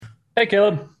Hey,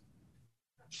 Caleb.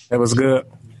 That was good.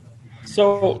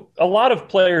 So, a lot of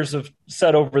players have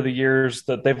said over the years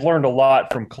that they've learned a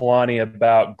lot from Kalani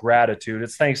about gratitude.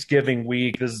 It's Thanksgiving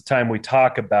week. This is the time we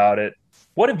talk about it.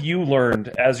 What have you learned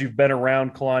as you've been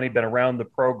around Kalani, been around the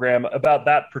program about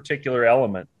that particular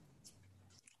element?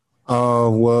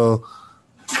 Well,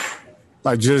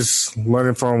 like just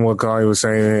learning from what Kyle was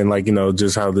saying, and like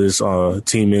just how this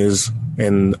team is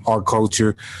and our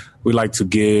culture. We like to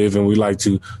give, and we like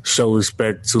to show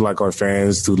respect to like our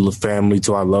fans, to the family,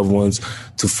 to our loved ones,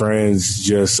 to friends.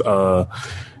 Just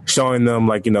showing them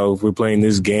like we're playing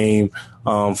this game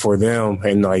for them,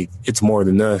 and like it's more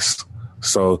than us.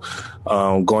 So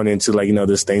going into like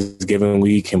this Thanksgiving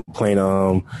week and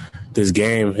playing this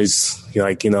game is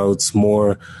like it's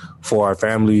more for our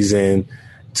families and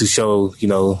to show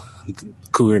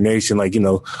Cougar Nation like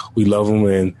we love them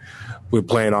and we're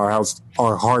playing our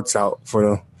hearts out for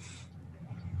them.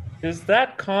 Is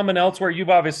that common elsewhere?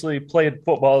 You've obviously played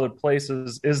football other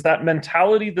places. Is that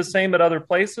mentality the same at other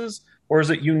places, or is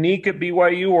it unique at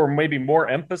BYU, or maybe more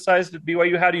emphasized at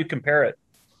BYU? How do you compare it?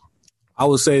 I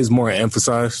would say it's more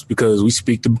emphasized because we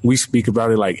speak about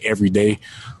it like every day,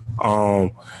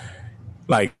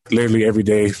 like literally every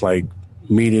day, like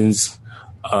meetings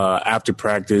after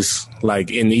practice, like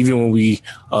and even when we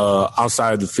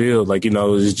outside the field, like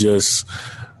it's just.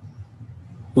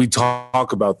 We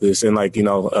talk about this and like that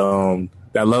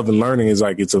love and learning is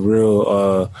like it's a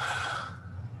real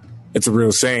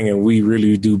saying and we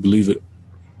really do believe it.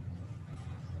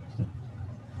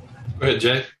 Go ahead,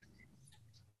 Jay.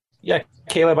 Yeah,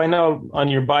 Caleb, I know on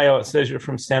your bio it says you're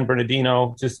from San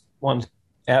Bernardino. Just want to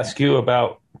ask you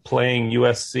about playing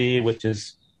USC, which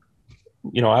is,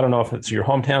 I don't know if it's your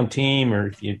hometown team or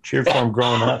if you cheered for them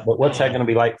growing up, but what's that going to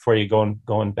be like for you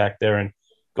going back there and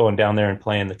going down there and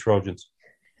playing the Trojans?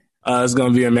 It's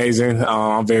going to be amazing.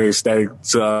 I'm very ecstatic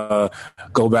to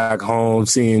go back home,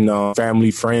 seeing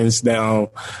family, friends that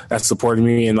supported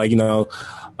me, and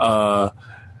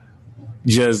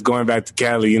just going back to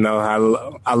Cali. I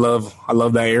love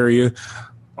that area.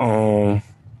 I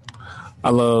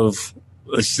love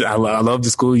the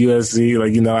school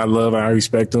USC. I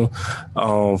respect them.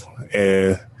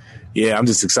 And yeah, I'm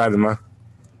just excited, man.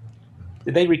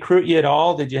 Did they recruit you at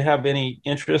all? Did you have any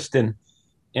interest in?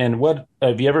 And what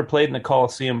have you ever played in the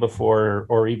Coliseum before,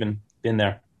 or even been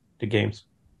there to games?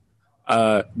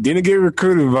 Didn't get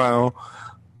recruited by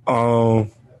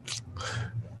them.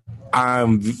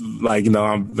 I'm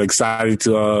I'm excited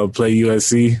to play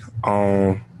USC.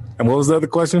 And what was the other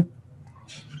question?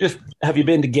 Just have you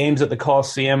been to games at the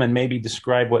Coliseum and maybe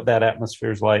describe what that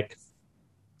atmosphere is like?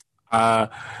 No,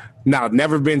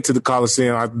 never been to the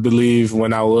Coliseum. I believe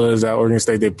when I was at Oregon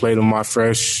State, they played on my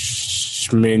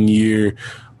freshman year,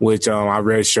 which I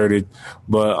redshirted.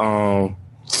 But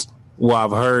what I've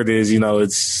heard is,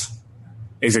 it's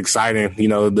exciting.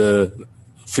 The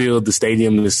field, the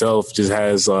stadium itself just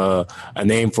has a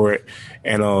name for it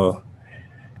and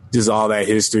just all that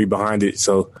history behind it.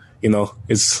 So,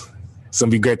 it's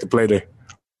going to be great to play there.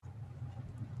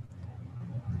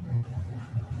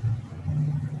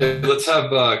 Let's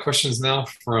have questions now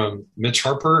from Mitch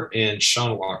Harper and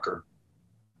Sean Walker.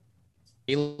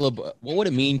 Caleb, what would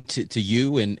it mean to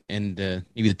you and maybe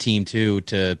the team too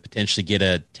to potentially get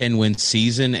a 10-win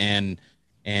season and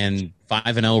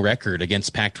 5-0 record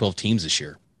against Pac-12 teams this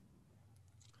year?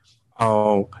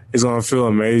 Oh, it's gonna feel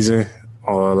amazing.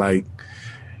 Like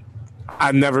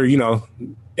I've never,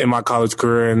 in my college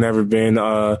career, never been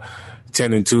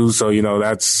 10-2. So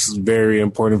that's very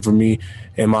important for me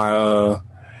in my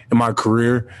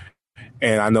career.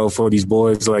 And I know for these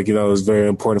boys, it's very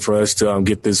important for us to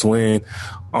get this win.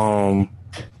 And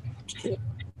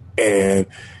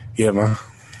yeah, man.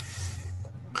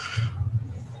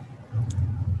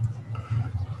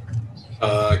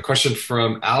 Question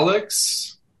from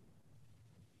Alex.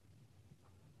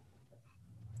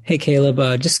 Hey,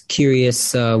 Caleb, just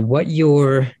curious what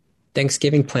your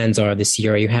Thanksgiving plans are this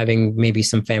year. Are you having maybe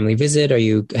some family visit? Are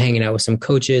you hanging out with some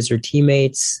coaches or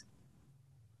teammates?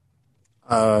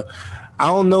 I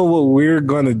don't know what we're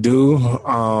going to do.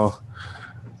 Are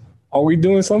we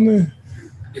doing something?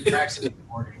 You're practicing.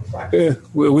 Yeah,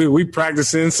 we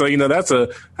practicing. So, that's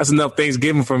enough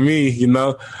Thanksgiving for me,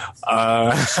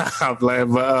 I'm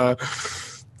playing, but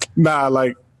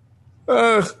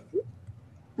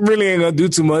really ain't going to do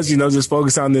too much, just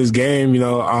focus on this game,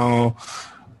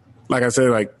 like I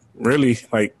said, really,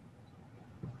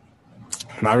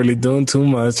 not really doing too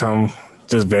much. I'm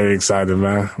just very excited,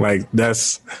 man.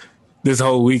 This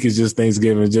whole week is just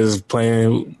Thanksgiving, just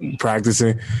playing,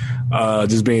 practicing,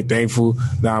 just being thankful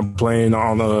that I'm playing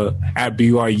on at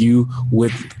BYU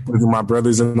with my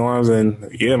brothers in arms, and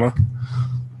yeah, man.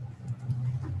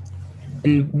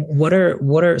 And what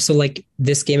are so like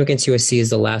this game against USC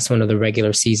is the last one of the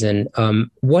regular season.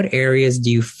 What areas do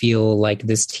you feel like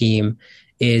this team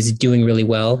is doing really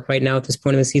well right now at this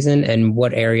point in the season, and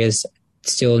what areas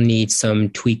still need some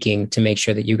tweaking to make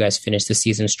sure that you guys finish the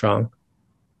season strong?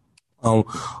 Our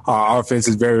offense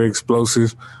is very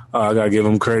explosive. I gotta give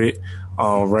them credit.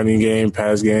 Running game,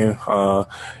 pass game. I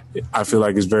feel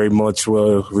like it's very much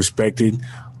well respected.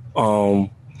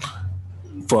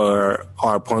 For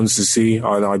our opponents to see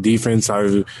on our defense,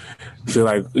 I feel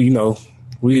like, we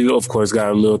of course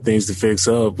got little things to fix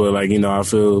up, but I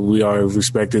feel we are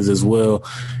respected as well.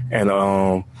 And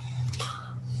I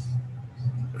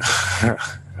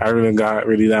really got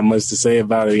that much to say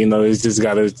about it. It's just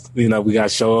gotta, we gotta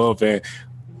show up and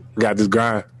we got this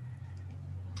grind.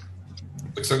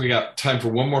 Looks like we got time for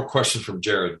one more question from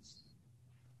Jared.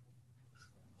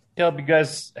 Caleb, you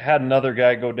guys had another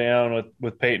guy go down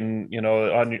with Peyton,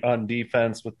 on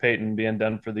defense, with Peyton being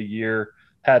done for the year.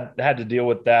 Had to deal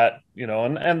with that,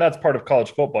 and that's part of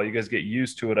college football. You guys get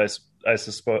used to it,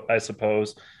 I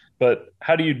suppose. But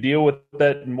how do you deal with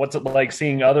that, and what's it like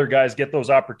seeing other guys get those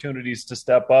opportunities to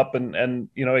step up and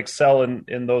excel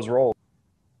in those roles?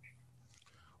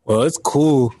 Well, it's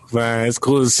cool, man. It's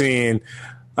cool seeing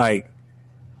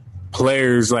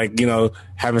players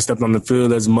haven't stepped on the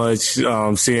field as much,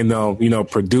 seeing them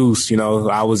produce.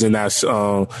 I was in that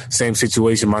same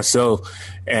situation myself,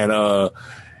 and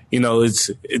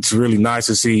it's really nice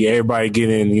to see everybody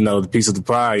getting the piece of the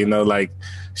pie.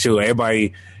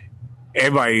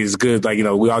 Everybody is good. We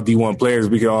all D1 players.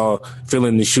 We can all fill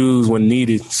in the shoes when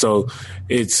needed. So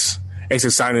it's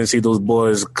exciting to see those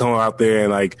boys come out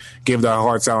there and give their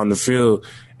hearts out on the field.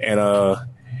 And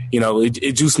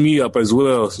it juiced me up as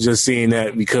well, just seeing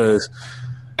that, because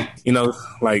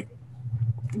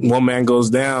one man goes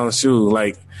down,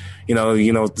 the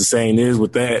saying is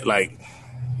with that,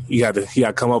 you got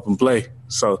to come up and play.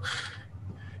 So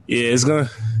yeah,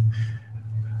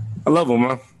 I love them,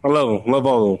 man. I love them. Love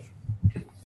all of them.